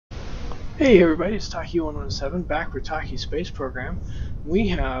Hey everybody, it's Taki117 back with Taki Space Program. We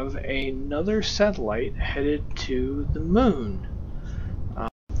have another satellite headed to the moon.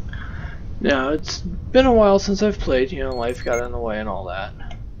 Now, it's been a while since I've played, life got in the way and all that.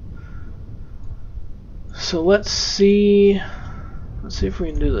 So let's see if we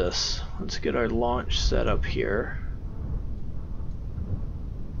can do this. Let's get our launch set up here.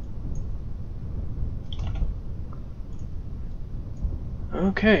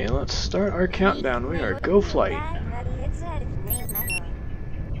 Okay, let's start our countdown. We are go flight.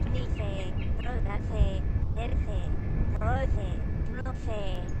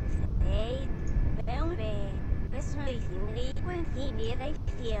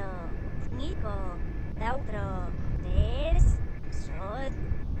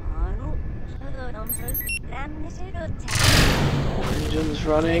 Engines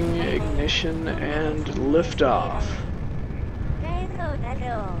running, ignition, and liftoff.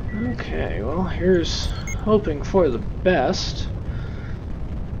 Okay, well, here's hoping for the best.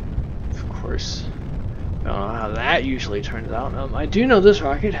 Of course, I don't know how that usually turns out. I do know this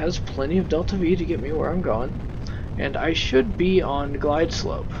rocket has plenty of delta V to get me where I'm going, and I should be on glide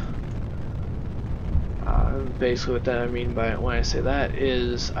slope. Basically what that I mean by when I say that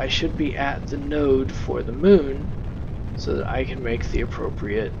is I should be at the node for the moon so that I can make the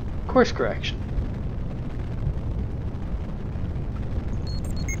appropriate course correction.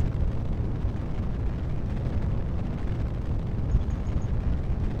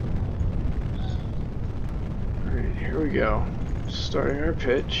 Alright, here we go. Starting our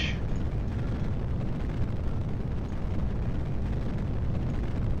pitch.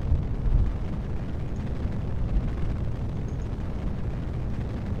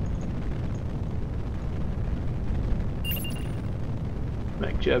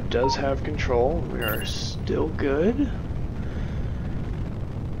 Jeb does have control. We are still good.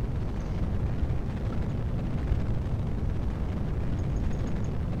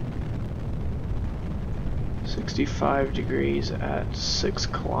 -65 at 6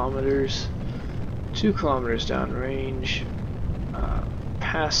 kilometers, 2 kilometers downrange,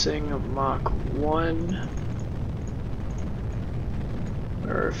 passing Mach 1.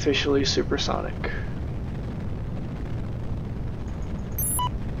 We're officially supersonic.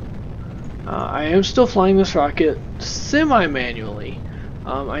 I am still flying this rocket semi-manually.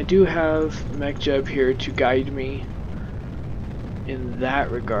 I do have Jeb here to guide me in that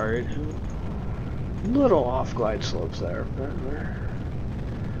regard. A little off glide slopes there, but we're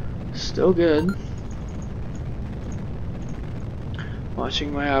still good.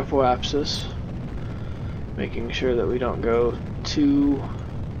 Watching my apoapsis, making sure that we don't go too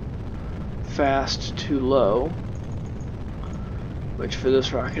fast, too low. Which for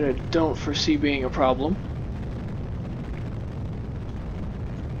this rocket I don't foresee being a problem.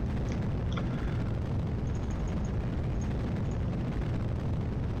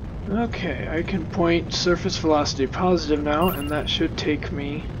 Okay, I can point surface velocity positive now, and that should take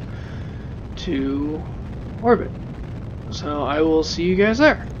me to orbit. So I will see you guys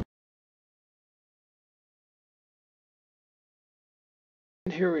there.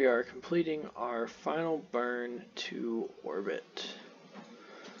 And here we are, completing our final burn to orbit.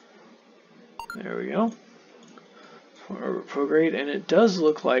 There we go. Orbit prograde, and it does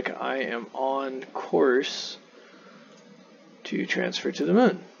look like I am on course to transfer to the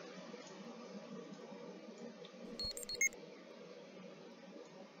moon.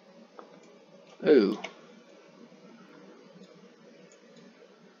 Ooh.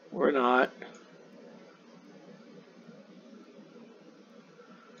 We're not.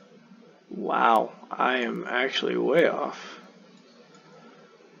 Wow, I am actually way off.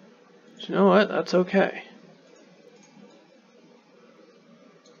 But you know what? That's okay.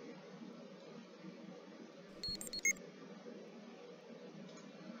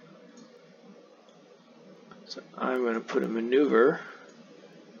 So I'm going to put a maneuver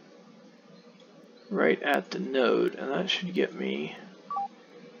right at the node, and that should get me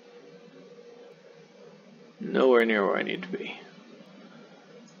nowhere near where I need to be.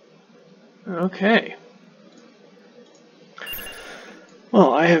 Okay.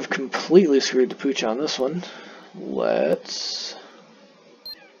 Well, I have completely screwed the pooch on this one. Let's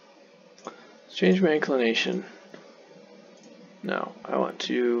change my inclination. No, I want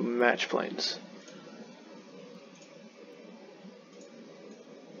to match planes.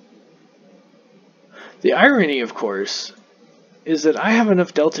 The irony, of course, is that I have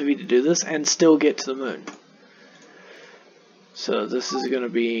enough delta V to do this and still get to the moon. So this is going to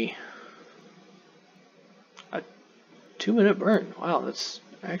be a 2-minute burn. Wow, that's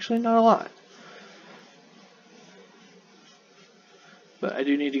actually not a lot. But I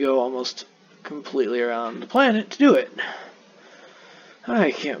do need to go almost completely around the planet to do it.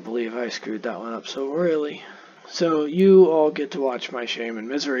 I can't believe I screwed that one up so royally. So you all get to watch my shame and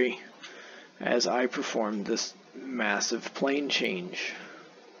misery as I perform this massive plane change.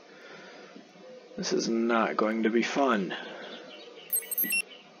 This is not going to be fun.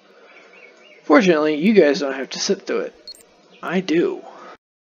 Fortunately, you guys don't have to sit through it. I do.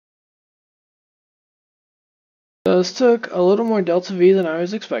 So this took a little more delta V than I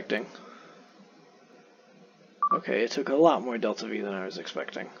was expecting. Okay, it took a lot more delta V than I was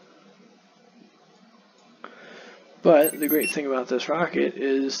expecting. But the great thing about this rocket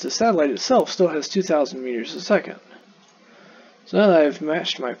is the satellite itself still has 2,000 meters a second. So now that I've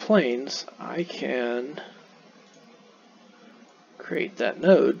matched my planes, I can create that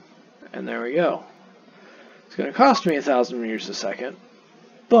node, and there we go. It's going to cost me 1,000 meters a second,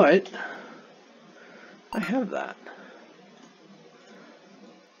 but I have that.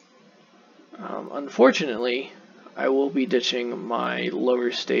 Unfortunately, I will be ditching my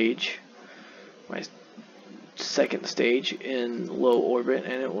lower stage, my second stage in low orbit,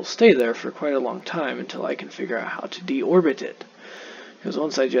 and it will stay there for quite a long time until I can figure out how to deorbit it. Because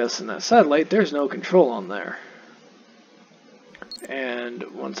once I jettison that satellite, there's no control on there. And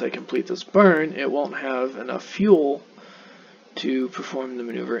once I complete this burn, it won't have enough fuel to perform the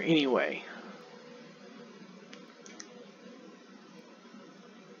maneuver anyway.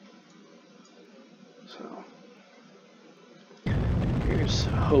 So, here's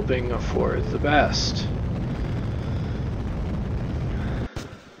hoping for the best.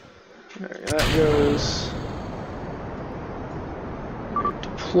 There that goes. We've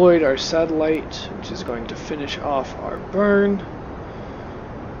deployed our satellite, which is going to finish off our burn.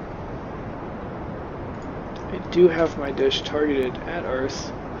 I do have my dish targeted at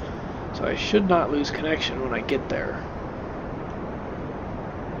Earth, so I should not lose connection when I get there.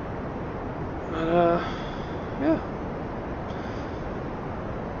 But, yeah.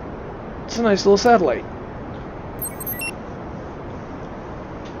 It's a nice little satellite.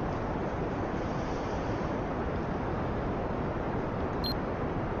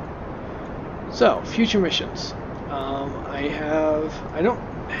 So, future missions. I don't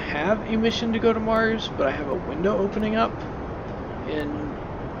have a mission to go to Mars, but I have a window opening up in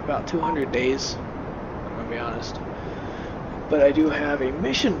about 200 days, I'm gonna be honest. But I do have a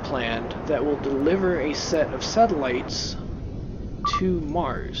mission planned that will deliver a set of satellites to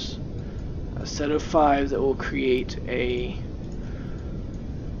Mars. A set of 5 that will create a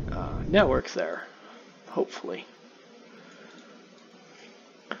network there, hopefully.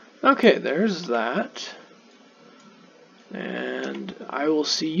 Okay, there's that. And I will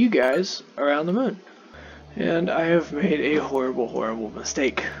see you guys around the moon. And I have made a horrible, horrible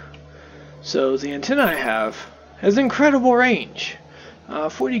mistake. So the antenna I have has incredible range,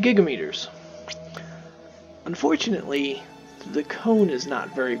 40 gigameters. Unfortunately, the cone is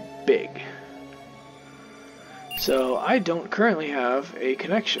not very big. So I don't currently have a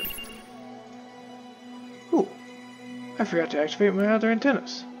connection. Ooh, I forgot to activate my other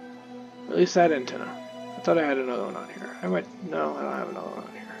antennas. At least that antenna. I thought I had another one on here. No, I don't have another one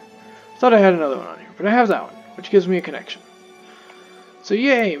on here. I thought I had another one on here, but I have that one, which gives me a connection. So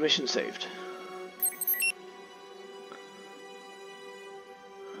yay, mission saved.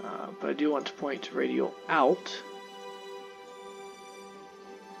 But I do want to point radial out.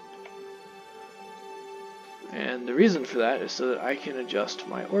 And the reason for that is so that I can adjust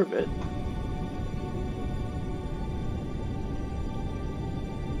my orbit.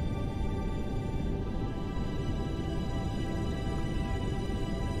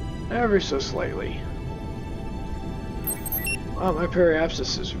 Ever so slightly. Wow, my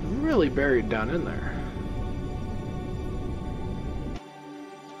periapsis is really buried down in there.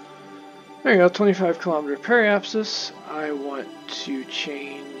 There you go, 25 kilometer periapsis. I want to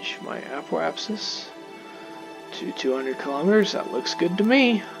change my apoapsis to 200 kilometers. That looks good to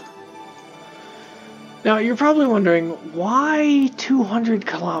me. Now, you're probably wondering, why 200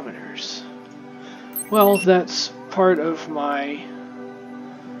 kilometers? Well, that's part of my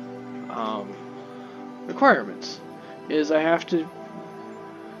requirements. Is I have to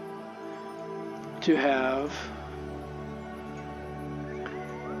have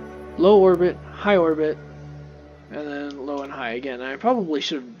low orbit, high orbit, and then low and high again. And I probably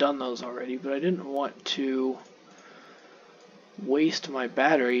should have done those already, but I didn't want to waste my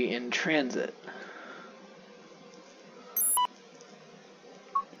battery in transit.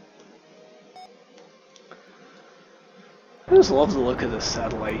 I just love the look of this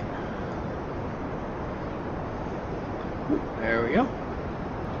satellite. There we go.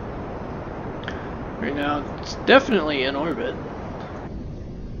 Right now, it's definitely in orbit.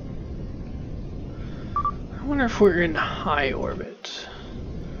 wonder if we're in high orbit.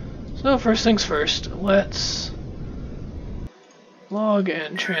 So first things first, let's log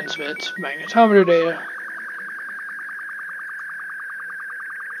and transmit magnetometer data.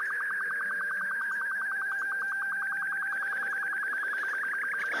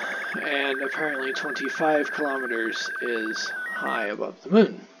 And apparently 25 kilometers is high above the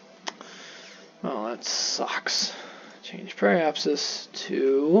moon. Well, that sucks. Change periapsis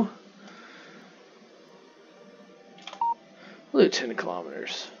to 10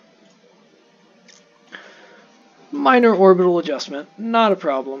 kilometers. Minor orbital adjustment, not a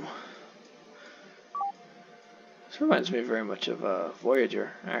problem. This reminds me very much of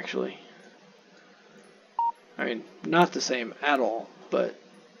Voyager, actually. I mean, not the same at all, but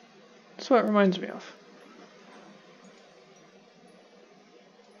that's what it reminds me of.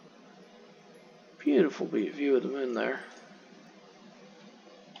 Beautiful view of the moon there.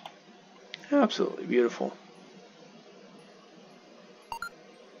 Absolutely beautiful.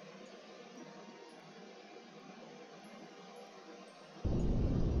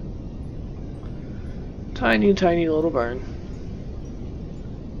 Tiny, tiny little burn.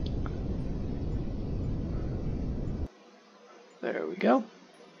 There we go.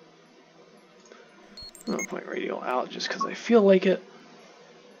 I'm going to point radial out just because I feel like it.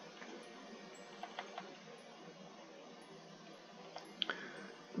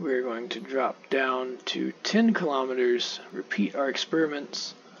 We're going to drop down to 10 kilometers, repeat our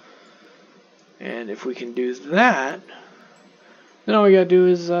experiments, and if we can do that, then all we gotta do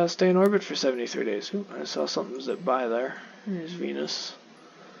is stay in orbit for 73 days. Ooh, I saw something zip by there. Here's Venus.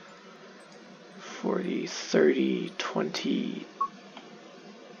 40, 30, 20,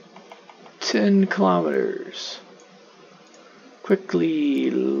 10 kilometers. Quickly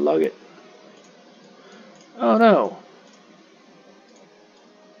log it. Oh no.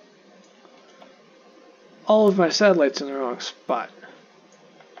 All of my satellites in the wrong spot.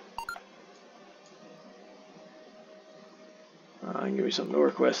 Give me something to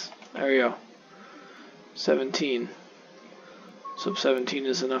work with. There we go. 17. Sub 17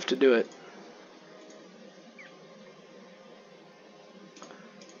 is enough to do it.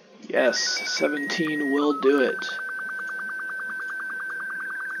 Yes, 17 will do it.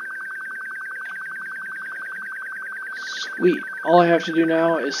 Sweet. All I have to do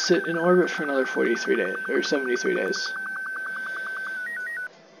now is sit in orbit for another 43 days, or 73 days.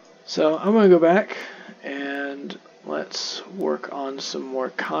 So I'm going to go back and let's work on some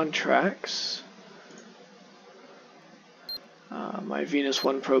more contracts. My Venus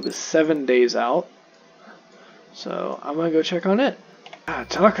 1 probe is 7 days out, so I'm going to go check on it.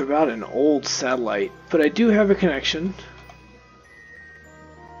 Talk about an old satellite, but I do have a connection.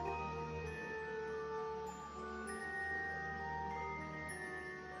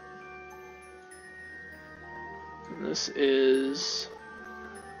 And this is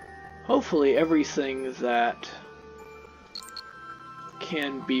hopefully everything that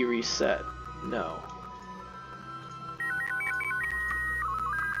can be reset. No.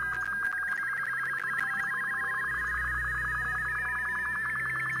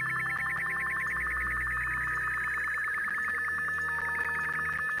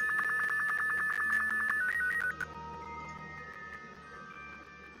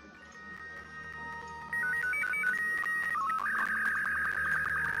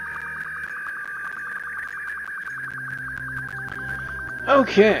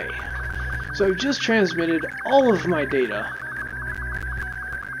 Okay, so I've just transmitted all of my data.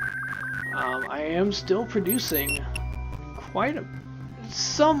 I am still producing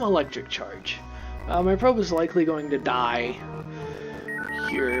some electric charge. My probe is likely going to die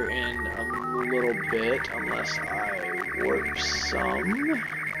here in a little bit unless I warp some.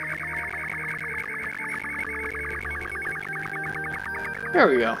 There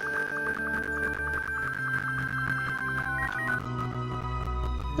we go.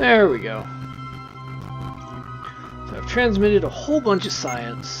 There we go. So I've transmitted a whole bunch of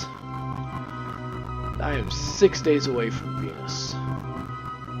science. I am 6 days away from Venus.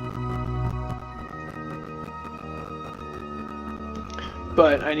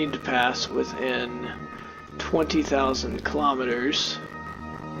 But I need to pass within 20,000 kilometers.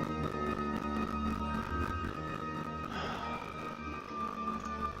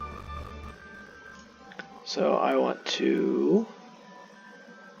 So I want to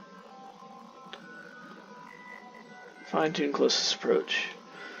fine-tune closest approach.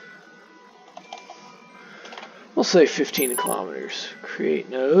 We'll say 15 kilometers. Create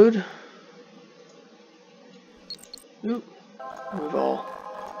node. Oop. Move all.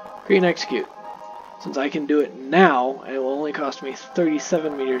 Create and execute. Since I can do it now, and it will only cost me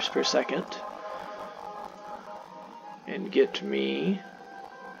 37 meters per second. and get me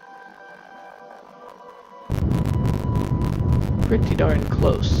pretty darn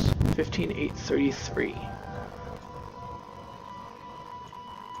close. 15,833.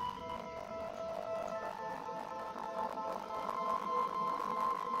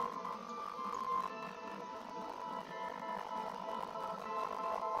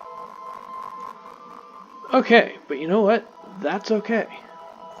 Okay, but you know what? That's okay.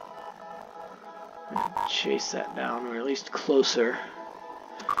 Chase that down, or at least closer.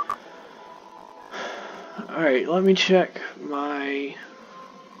 Alright, let me check my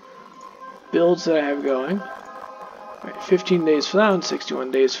builds that I have going. Alright, 15 days for that one,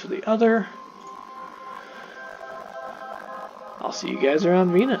 61 days for the other. I'll see you guys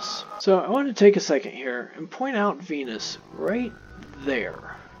around Venus. So I want to take a second here and point out Venus right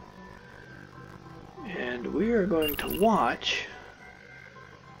there. And we are going to watch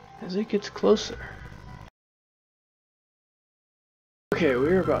as it gets closer. Okay, we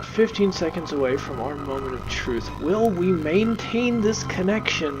are about 15 seconds away from our moment of truth. Will we maintain this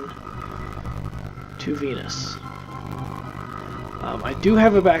connection to Venus? I do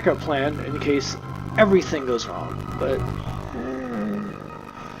have a backup plan in case everything goes wrong, but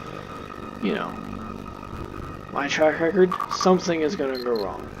you know, my track record, something is going to go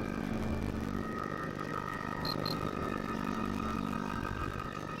wrong.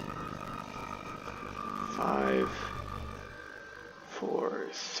 Five, 4,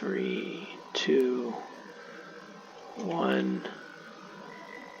 3, 2, 1.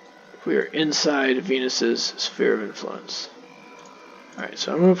 We are inside Venus's sphere of influence. Alright,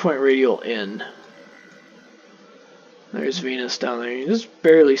 so I'm going to point radial in. There's Venus down there. You just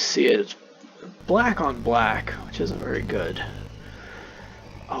barely see it. It's black on black, which isn't very good.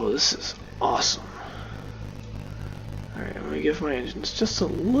 Oh, this is awesome. Alright, I'm going to give my engines just a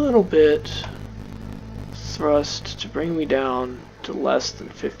little bit thrust to bring me down to less than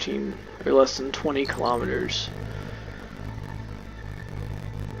 15 or less than 20 kilometers.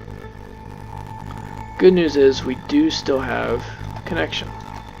 Good news is we do still have connection.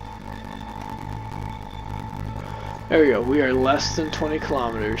 There we go, we are less than 20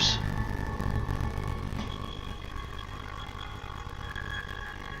 kilometers.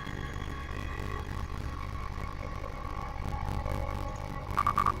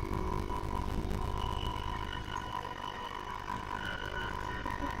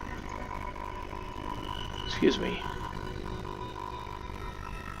 Excuse me.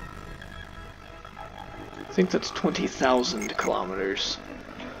 I think that's 20,000 kilometers.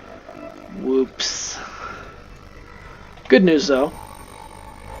 Whoops. Good news though.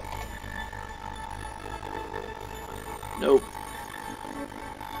 Nope.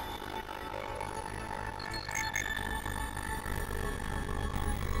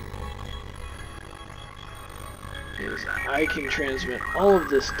 Is I can transmit all of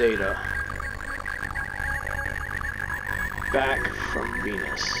this data back from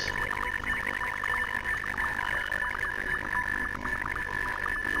Venus.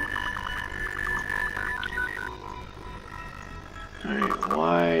 Alright,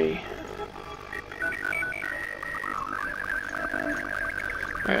 why?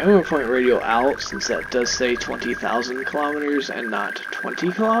 Alright, I'm going to point radial out since that does say 20,000 kilometers and not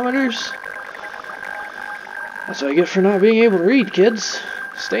 20 kilometers. That's what I get for not being able to read, kids.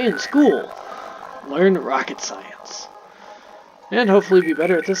 Stay in school. Learn rocket science. And hopefully be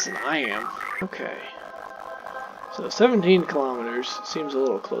better at this than I am. Okay. So 17 kilometers seems a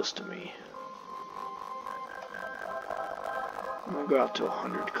little close to me. I'm going to go out to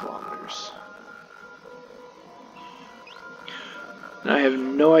 100 kilometers. And I have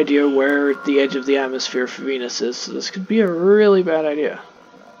no idea where the edge of the atmosphere for Venus is, so this could be a really bad idea.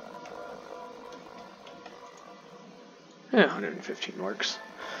 Yeah, 115 works.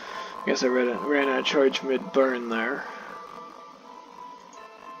 I guess I ran out of charge mid-burn there.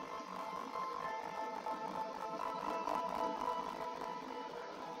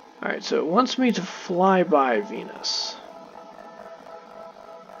 Alright, so it wants me to fly by Venus.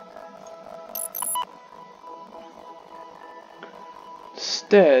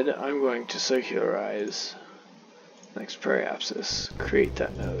 Instead, I'm going to circularize next periapsis, create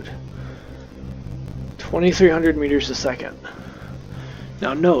that node. 2,300 meters a second.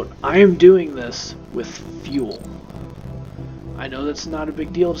 Now note, I am doing this with fuel. I know that's not a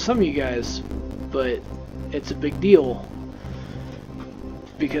big deal to some of you guys, but it's a big deal.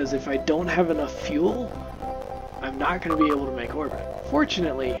 Because if I don't have enough fuel, I'm not going to be able to make orbit.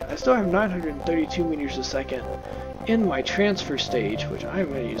 Fortunately, I still have 932 meters a second in my transfer stage, which I'm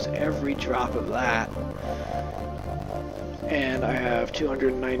going to use every drop of that. and I have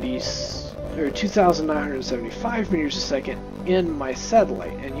 2,975 meters a second in my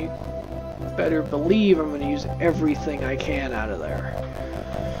satellite, and you better believe I'm going to use everything I can out of there.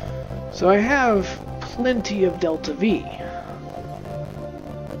 So I have plenty of delta V.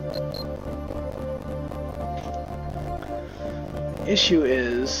 Issue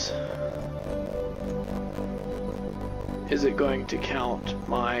is it going to count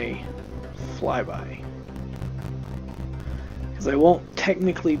my flyby? Because I won't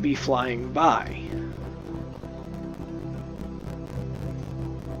technically be flying by.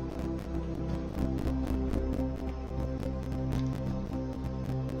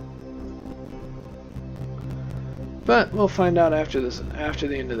 But we'll find out after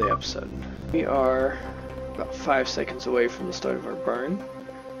the end of the episode. We are about 5 seconds away from the start of our burn.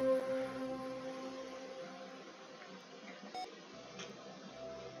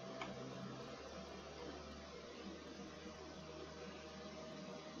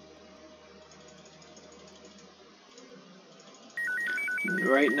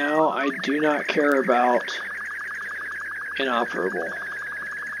 Right now, I do not care about inoperable.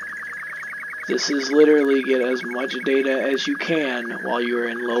 This is literally get as much data as you can while you are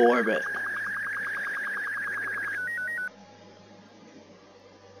in low orbit.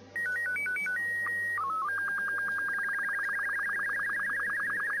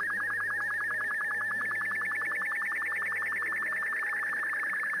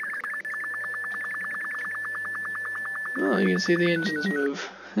 Oh, you can see the engines move.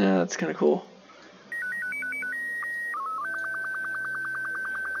 Yeah, that's kind of cool.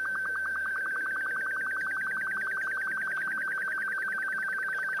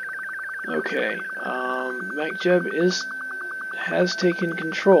 Okay, MacJeb has taken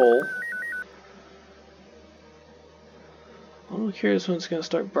control. I'm a little curious when it's going to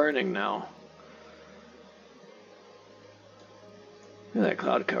start burning now. Look at that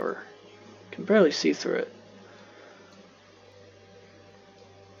cloud cover. You can barely see through it.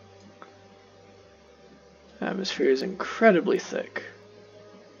 The atmosphere is incredibly thick.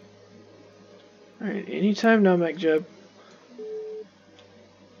 Alright, anytime now, MacJeb.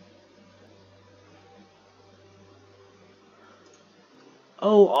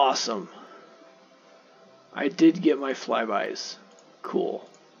 Oh, awesome. I did get my flybys. Cool.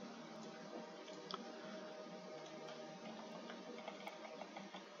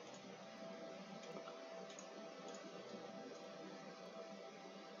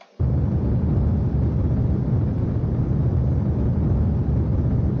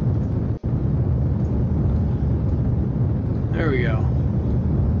 There we go.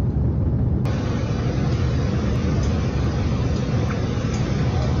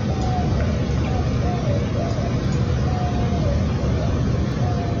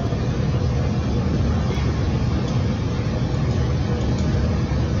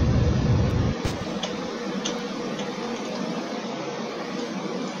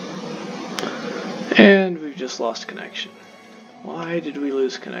 And we've just lost connection. Why did we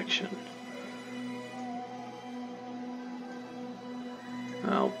lose connection?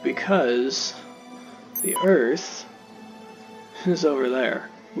 Well, because the Earth is over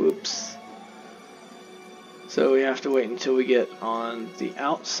there. Whoops. So we have to wait until we get on the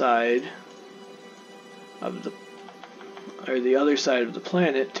outside of the other side of the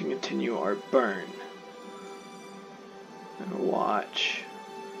planet to continue our burn. And watch.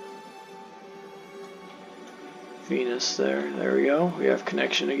 Venus there. There we go. We have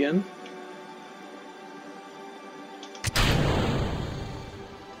connection again.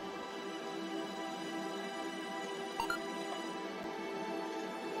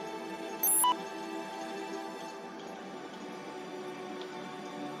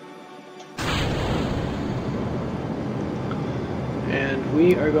 And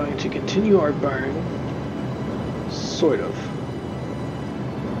we are going to continue our burn, sort of.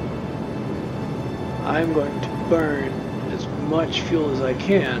 I'm going to burn as much fuel as I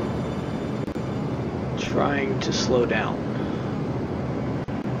can, trying to slow down.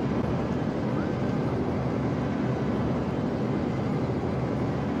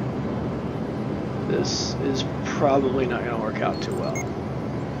 This is probably not going to work out too well.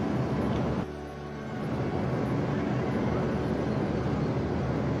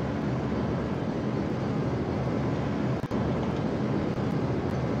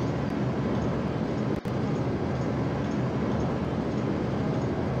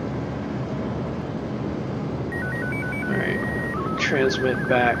 Transmit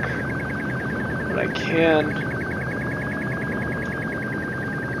back what I can.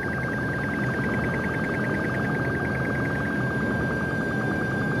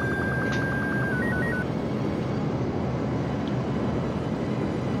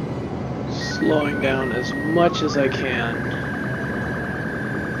 slowing down as much as I can.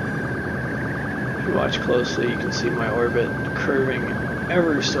 If you watch closely, you can see my orbit curving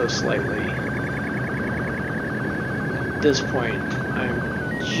ever so slightly. At this point,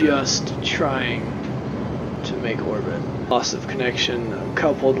 I'm just trying to make orbit. Loss of connection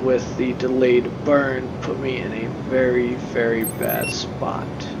coupled with the delayed burn put me in a very, very bad spot.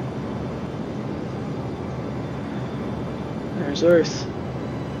 There's Earth.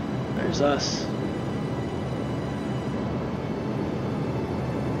 There's us.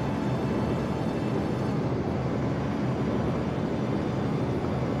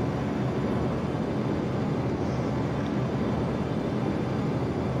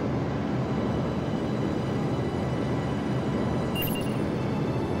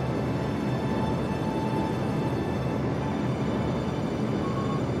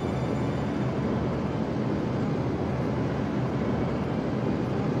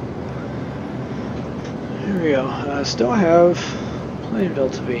 Here we go. Still have plenty of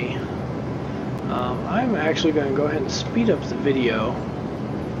delta V. I'm actually going to go ahead and speed up the video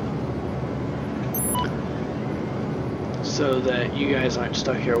so that you guys aren't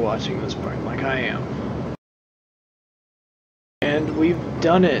stuck here watching this part like I am. And we've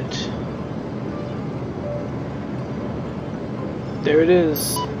done it. There it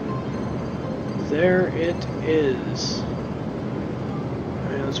is. There it is.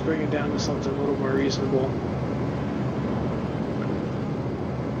 Alright, let's bring it down to something a little more reasonable.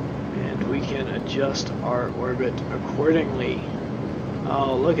 And we can adjust our orbit accordingly.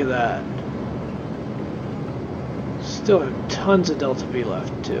 Oh, look at that. Still have tons of delta V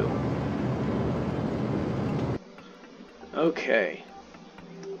left, too. Okay.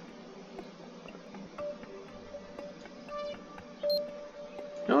 You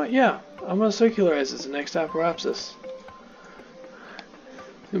know what? Yeah, I'm going to circularize as the next apoapsis.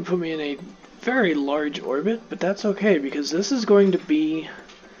 It's going to put me in a very large orbit, but that's okay because this is going to be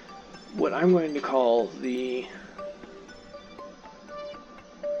what I'm going to call the...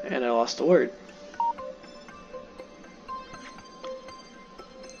 And I lost the word.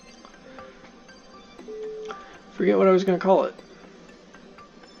 Forget what I was going to call it.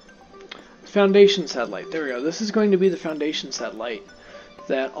 Foundation satellite. There we go. This is going to be the foundation satellite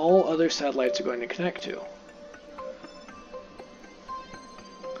that all other satellites are going to connect to.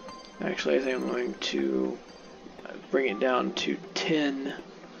 Actually, I think I'm going to bring it down to 10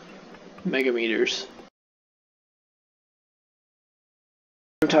 megameters.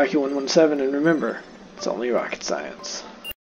 I'm Taki117, and remember, it's only rocket science.